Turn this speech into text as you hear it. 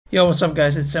Yo, what's up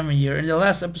guys, it's Simon here. In the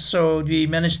last episode we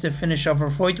managed to finish off our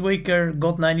Voidwaker,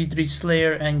 got 93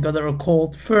 Slayer and got our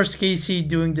Occult. First Casey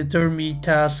doing the Termi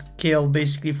task kill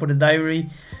basically for the diary,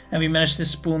 and we managed to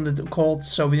spoon the Occult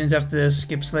so we didn't have to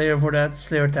skip Slayer for that,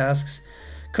 Slayer tasks.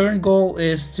 Current goal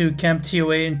is to camp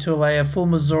TOA until I have full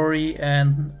Missouri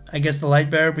and I guess the Light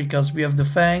Bearer, because we have the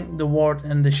Fang, the Ward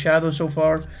and the Shadow so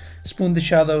far. Spoon the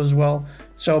Shadow as well.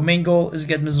 So main goal is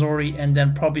get Missouri and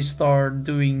then probably start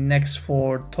doing next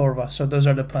for Torva. So those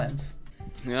are the plans.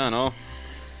 Yeah, I know.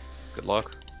 Good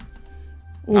luck.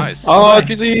 Ooh, nice. Oh,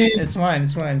 it's mine.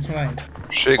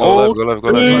 Shit, go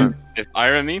live. Is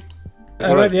Iron me? I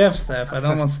already have staff. I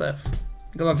don't want staff.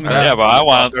 Good luck, man. Yeah, but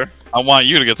I want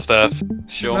you to get the staff.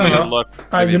 Show me your luck.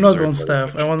 I do not want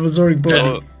staff. I want Missouri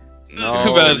body. No,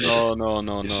 too bad.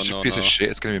 No. It's just a piece of shit.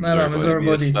 It's gonna be Missouri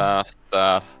body. Staff.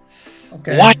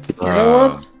 Okay. What? You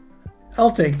know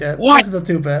what? It take that. What? That's not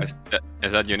too bad.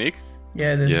 Is that unique?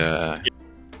 Yeah, it is. Yeah.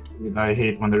 I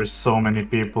hate when there's so many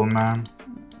people, man.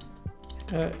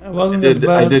 It wasn't as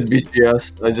bad. I did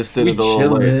BTS. I just did it all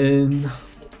away.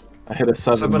 I hit a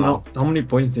 7 now. How many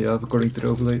points do you have according to the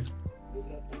overlay?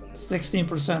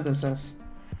 16% it says.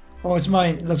 Oh, it's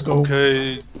mine. Let's go.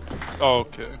 Okay. Oh,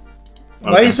 okay.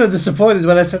 Why are you so disappointed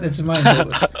when I said it's mine?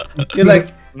 You're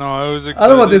like, no, I was excited. I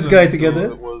don't want this guy to get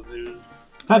it.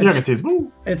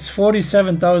 It's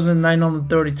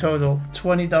 47,930 total,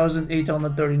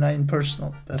 20,839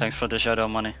 personal. Thanks for the shadow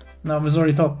money. No,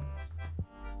 Missouri top.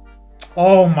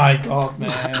 Oh my god,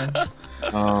 man.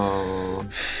 Oh.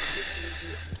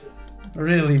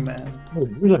 Really, man.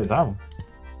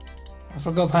 I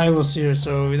forgot High was here,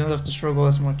 so we don't have to struggle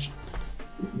as much.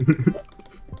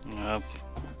 Yep.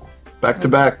 Back to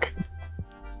back.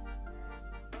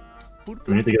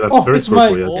 We need to get that Oh, first it's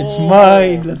mine! purple yet. It's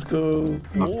mine! Let's go!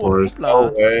 Of course.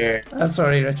 No way. I'm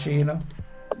sorry, Rachi, you know.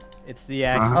 It's the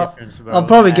axe difference, bro. I'll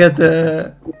probably get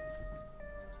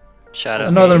Shadow.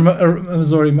 another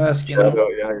Missouri mask, you know.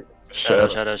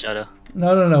 Shadow.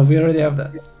 No, we already have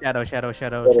that.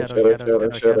 Shadow.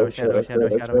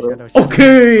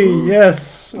 Okay,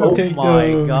 yes! We'll take Oh my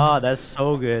those. god, that's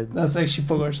so good. That's actually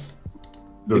poggers.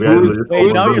 Those guys legit Wait,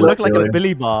 always now look you look like a really-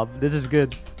 Billy Bob. This is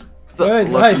good. Wait,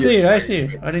 nice here.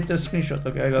 I need the screenshot.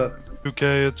 Okay, I got it.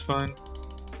 Okay, it's fine.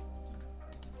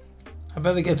 I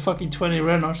better get fucking 20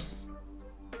 runners.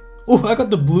 Oh, I got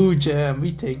the blue gem.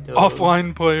 We take those.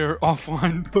 Offline player.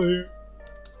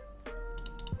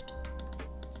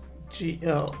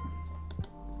 GL.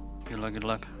 Good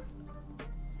luck.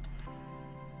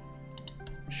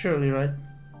 Surely, right?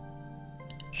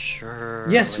 Sure.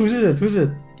 Yes, who's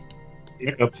it?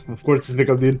 Makeup. Of course, it's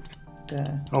makeup, dude.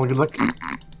 Yeah. Oh, good luck.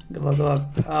 Good luck.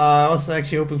 I was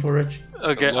actually hoping for Reggie.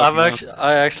 Okay,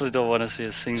 I actually don't want to see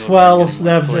a single 12 ring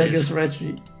Snapdragons, anymore,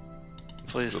 Reggie.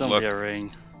 Please Good don't luck. be a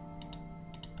ring.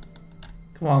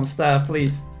 Come on, staff,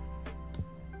 please.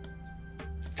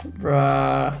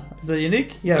 Bruh. Is that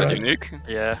unique? Yeah, Is that right. unique?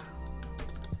 Yeah.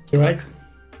 You're right.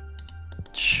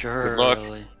 Sure. Good luck.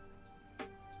 Really.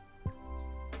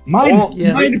 Mine! Oh,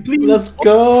 yes. Mine, please! Let's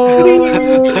go!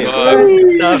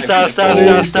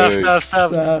 Stop.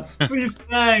 Staff. Please,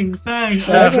 Fang!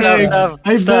 Stop.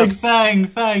 I beg, Fang!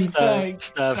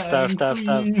 Stop.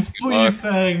 Please,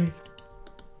 Fang!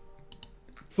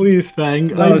 Please, Fang!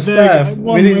 No, staff. I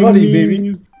We need money,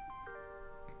 baby.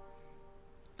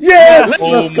 Yes!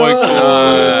 Oh Let's my go!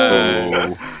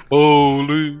 god.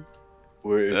 Holy.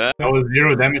 That was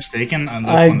 0 damage taken, and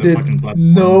that's I on the did fucking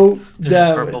platform. no This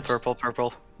damage. is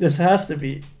purple. This has to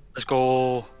be. Let's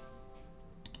go.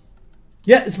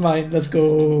 Yeah, it's mine. Let's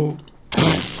go.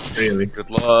 Really? Good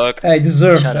luck. I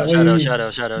deserve Shadow. that.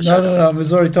 No.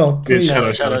 Missouri top. Good Please. shadow.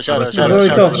 Missouri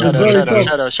top.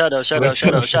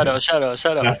 Shadow.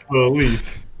 Staff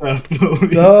police. Staff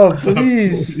police. No,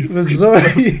 please.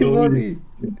 Missouri money.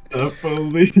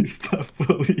 Staff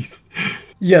police.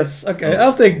 Yes, okay,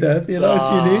 I'll take that. You know,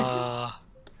 it's unique.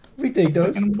 We take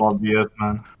those. Fucking Bob BS,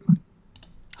 man.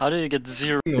 How do you get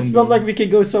 0? It's not like we can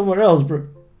go somewhere else, bro.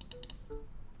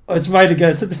 Oh, it's mine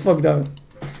again. Sit the fuck down.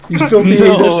 You filthy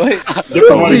haters.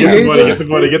 Filthy haters.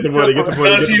 Get the body.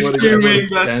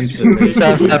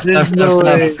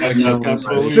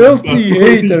 Filthy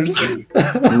haters.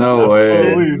 No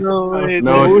way.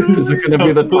 No, is it gonna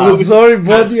be the top? Missouri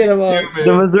body and I'm out.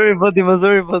 The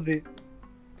Missouri body.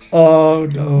 Oh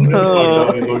no.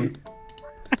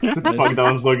 Sit the fuck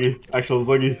down, Zoggy. Actual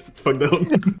Zoggy. Sit the fuck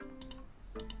down.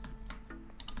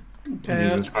 Okay.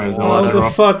 Jesus Christ, How the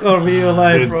fuck are we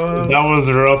alive, bro? That was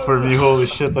rough for me, holy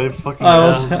shit, I fucking... I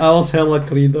was hella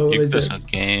clean though. Keep this legit. a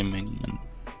game and...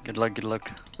 Good luck.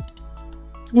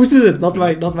 Whose is it? Not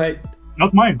mine.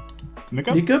 Not mine.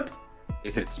 Makeup? Makeup?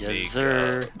 Is it Yes,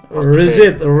 sir.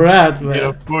 Rigid rat, man. Yeah,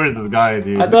 of course, this guy,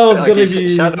 dude. I thought it was gonna Okay,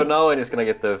 be Shadow now and he's gonna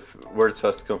get the world's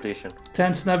first completion.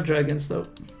 10 Snapdragons though.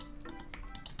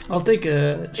 I'll take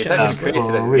a It's Shadow. actually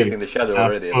crazy that he's getting the Shadow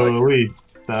already. Like, Police.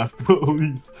 Staff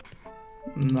police.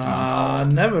 Nah,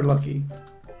 never lucky.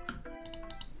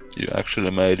 You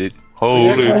actually made it.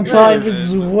 Holy. On time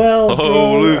as well, bro.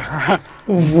 Holy.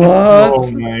 What?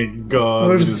 Oh my god.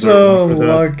 We're we so deserve it.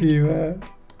 lucky, man.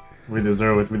 We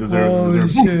deserve it. We deserve it. We Holy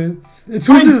deserve it. shit. It's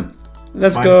who's this?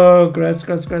 Let's Mine. go. Grats.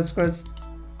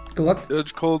 Good luck.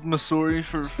 Judge called Missouri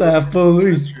for Staff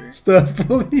police. Staff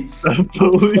police.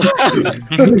 Police.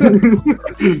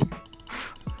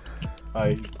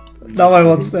 Now I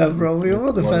want staff, bro. We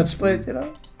want the fat split, you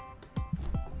know?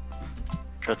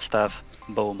 Red staff.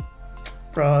 Boom.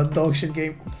 Bro, dog shit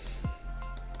game.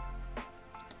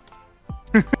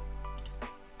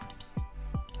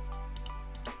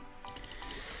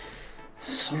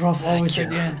 It's rough always at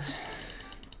the end.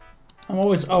 I'm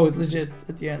always out legit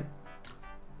at the end.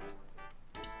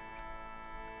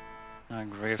 I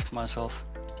grieved myself.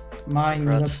 Mine,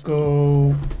 Congrats. let's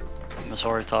go. I'm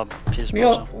sorry, Top. Peace, We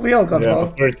all got Yeah,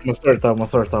 lost. must start top,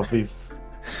 please.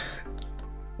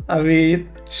 I mean,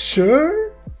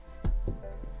 sure.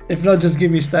 If not, just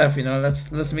give me staff, you know.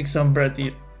 Let's make some bread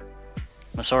here.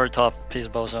 I'm sorry, Top. Peace,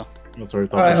 Bozo. Must start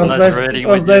top. Alright, It's I was nice nice, rating I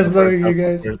was with you. nice knowing you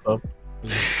guys. Start top.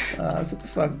 Sit the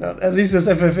fuck down. At least it's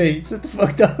FFA. Sit the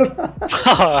fuck down.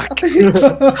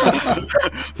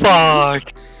 Fuck!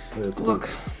 Fuck! Look,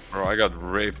 Bro, I got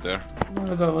raped there.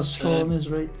 that guy was trolling his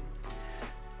rate.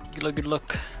 Good luck, good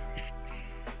luck.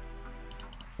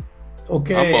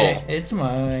 Okay, Humble. it's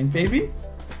mine, baby.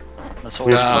 That's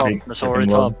already Yeah. top. That's already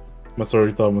top. Must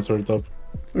start top.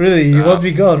 Really, Staff. what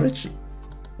we got, Richie?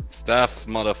 Staff,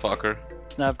 motherfucker.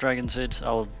 Snapdragon suits,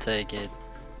 I'll take it.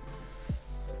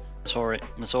 Sorry.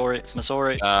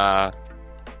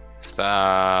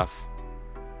 Staff.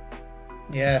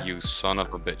 Yeah, You son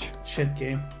of a bitch. shit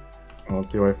game. Oh,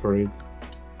 TOA for it.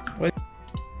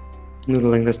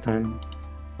 Noodling this time.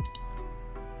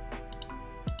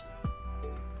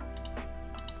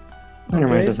 Never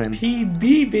mind, it's the same.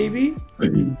 PB, baby.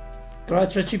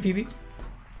 Congrats, Richie, PB.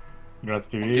 Congrats,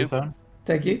 you. PV, son.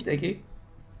 Thank you. Thank you.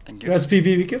 Congrats,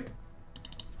 PB, Wiccup.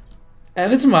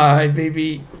 And it's mine,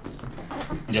 baby.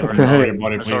 Yeah, Okay. Missouri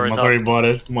body, please. Sorry, Missouri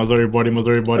body. Missouri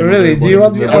body. Really, do you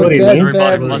want me out that Missouri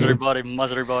body, badly? Missouri body,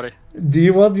 Missouri body. Do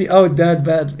you want me out that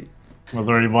badly?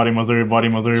 Missouri body. Missouri body.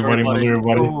 Missouri body. Missouri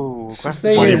body. Ooh,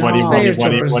 Stay Body, here, body, stay body, here,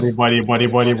 body, choppers. body, body,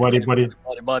 body, body, body,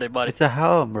 body. Body. It's a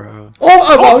helm, bro. Oh,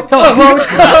 I'm out! I'm out!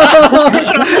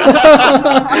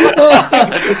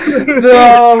 No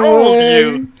Trolled way!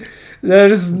 you.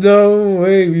 There is no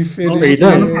way we finished. you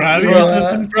done? here. For having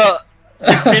Bruh. Bro,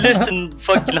 you finished in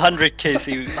fucking 100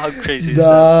 KC. How crazy is that?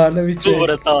 Nah, let me Who would check.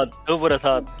 have thought? Who would have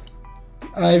thought?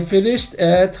 I finished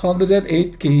at 108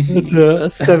 It's KC. a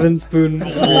 7-spoon.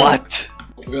 What?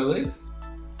 Really?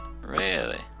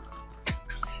 Really?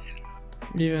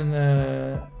 Even,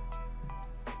 Am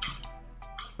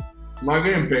I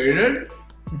getting baited?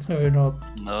 no,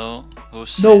 not. No.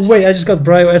 Who's No way, I just got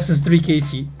Brio Essence 3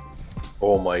 KC.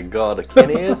 oh my god,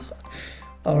 Kenny is?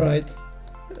 Alright.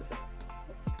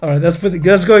 Alright, that's going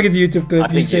into YouTube I clip. You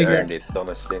think he saying earned that. it,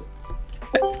 honestly.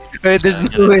 Wait, there's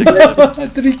Yeah, no way. 3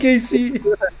 KC.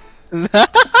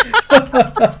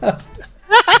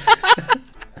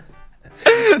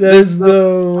 There's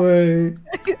no way.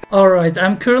 Alright,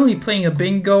 I'm currently playing a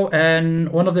bingo and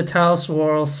one of the tiles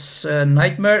was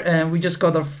Nightmare and we just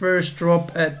got our first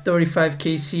drop at 35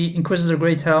 KC. Inquisitor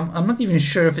Great Helm. I'm not even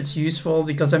sure if it's useful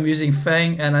because I'm using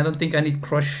Fang and I don't think I need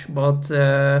Crush, but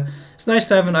it's nice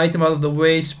to have an item out of the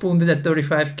way. Spooned it at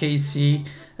 35 KC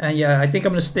and yeah, I think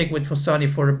I'm gonna stick with Fosani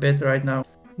for a bit right now.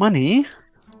 Money?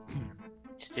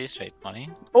 Stay straight, money.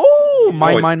 Oh,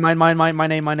 my it- name.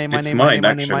 It's mine,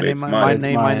 actually, it's mine.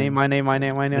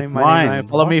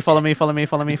 Follow me. No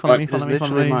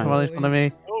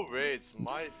way, it's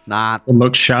my Nah.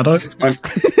 Unlock Shadow.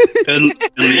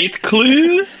 Elite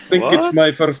clue? I think it's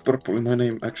my first purple in my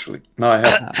name, actually. No, I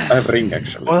have ring,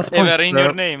 actually. Well, that's Ever in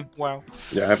your name. Wow.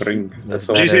 Yeah, I have ring. That's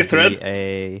all. GC thread?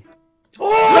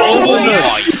 Oh my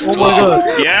god!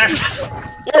 Yes!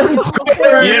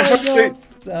 Yes!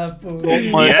 Stop Oh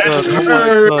my Yes!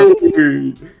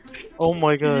 god. Oh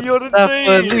my god. You're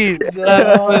insane!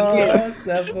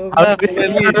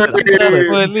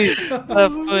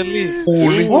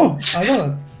 Oh, I got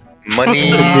it. Money!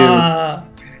 Ah,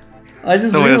 I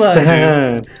just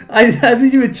realized. I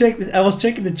didn't even check it. I was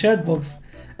checking the chat box,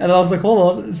 and I was like,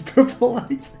 "Hold on, it's purple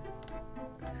light."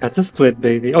 That's a split,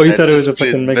 baby. Oh, you thought it was a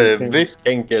fucking megascales.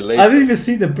 Can't get I late. didn't even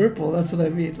see the purple. That's what I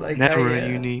mean. Like, Never I,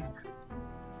 uni.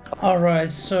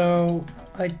 Alright, so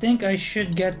I think I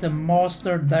should get the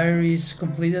Master Diaries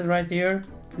completed right here.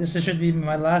 This should be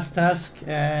my last task,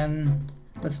 and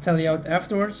let's tally out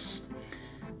afterwards.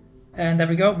 And there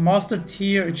we go, Master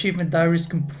Tier Achievement Diaries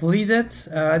completed.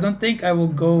 I don't think I will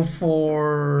go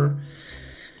for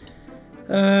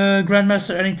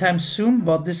Grandmaster anytime soon,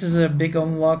 but this is a big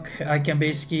unlock. I can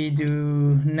basically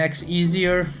do next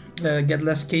easier, get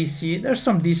less KC. There's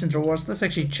some decent rewards. Let's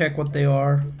actually check what they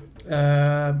are.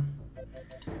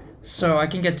 So I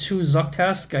can get 2 Zok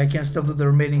tasks. I can still do the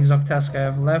remaining Zok tasks I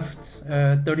have left.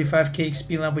 35k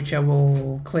XP lamp, which I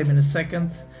will claim in a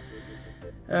second.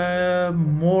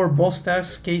 More boss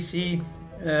tasks, KC.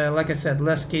 Like I said,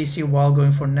 less KC while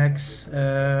going for next.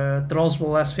 Trolls will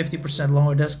last 50%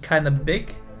 longer. That's kind of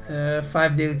big.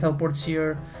 5 daily teleports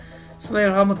here.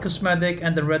 Slayer helmet cosmetic,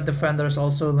 and the red defender is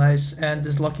also nice. And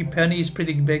this lucky penny is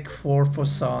pretty big for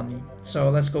Sani. So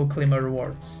let's go claim our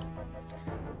rewards.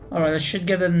 Alright, I should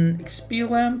get an XP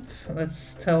lamp.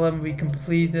 Let's tell him we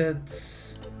completed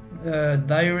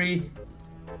diary.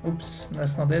 Oops,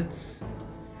 that's not it.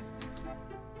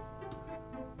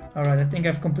 Alright, I think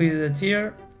I've completed it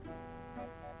here.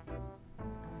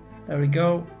 There we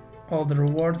go. All the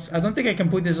rewards. I don't think I can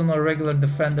put this on a regular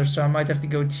defender, so I might have to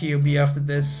go TOB after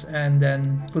this and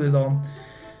then put it on.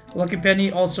 Lucky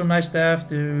penny, also nice to have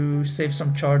to save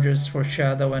some charges for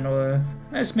Shadow, and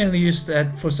it's mainly used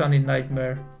for Sunny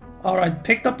Nightmare. Alright,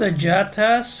 picked up the Jad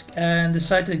task and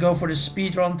decided to go for the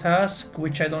speedrun task,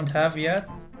 which I don't have yet.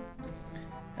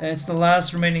 It's the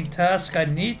last remaining task I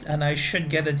need, and I should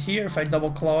get it here if I double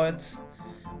claw it.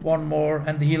 One more,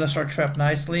 and the healers are trapped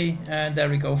nicely. And there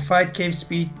we go, Fight Cave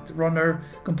speedrunner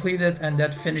completed, and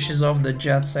that finishes off the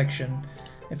Jad section,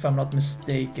 if I'm not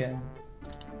mistaken.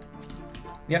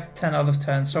 Yep, 10 out of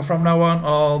 10. So from now on,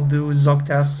 I'll do Zok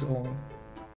tasks only.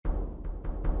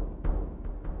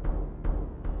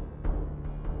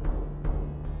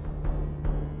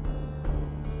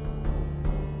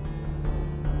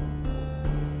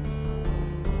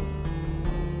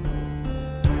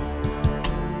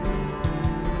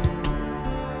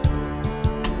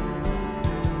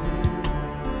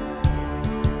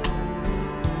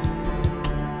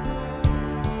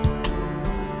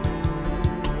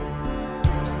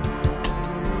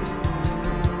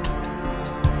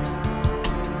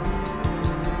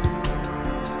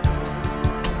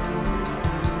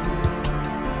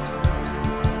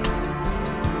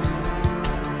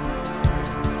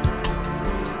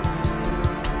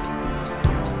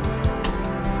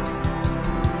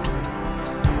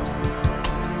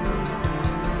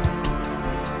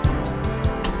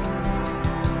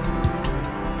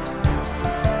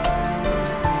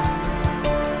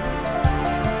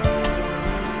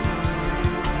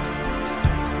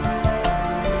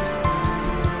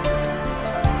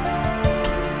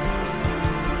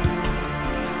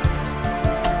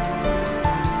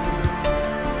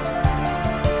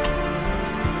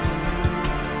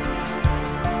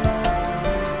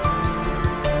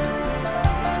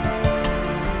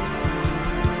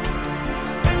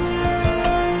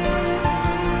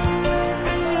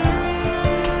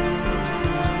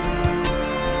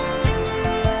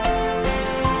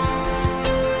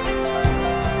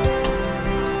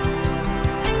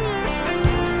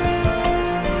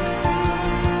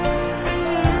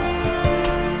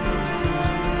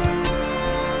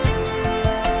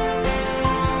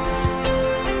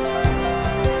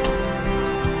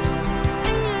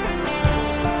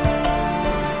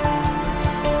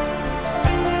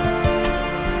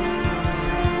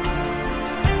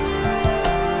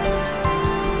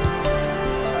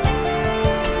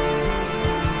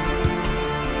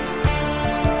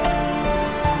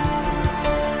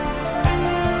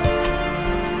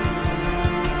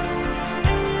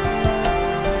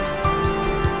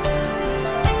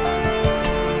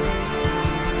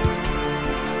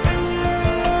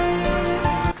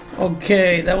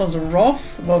 Okay, that was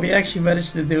rough, but we actually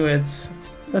managed to do it.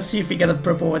 Let's see if we get a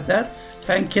purple with that.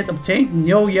 Fan kit obtained,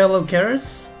 no yellow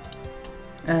carrots.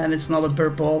 And it's not a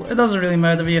purple. It doesn't really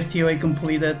matter, we have TOA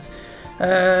completed.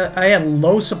 I had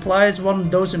low supplies, one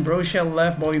dose in bro shell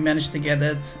left, but we managed to get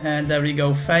it. And there we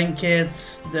go, fan kit,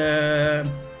 the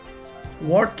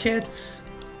ward kit,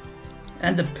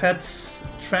 and the pets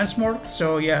transmort.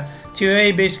 So yeah,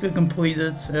 TOA basically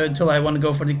completed until I want to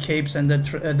go for the capes and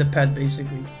the pet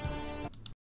basically.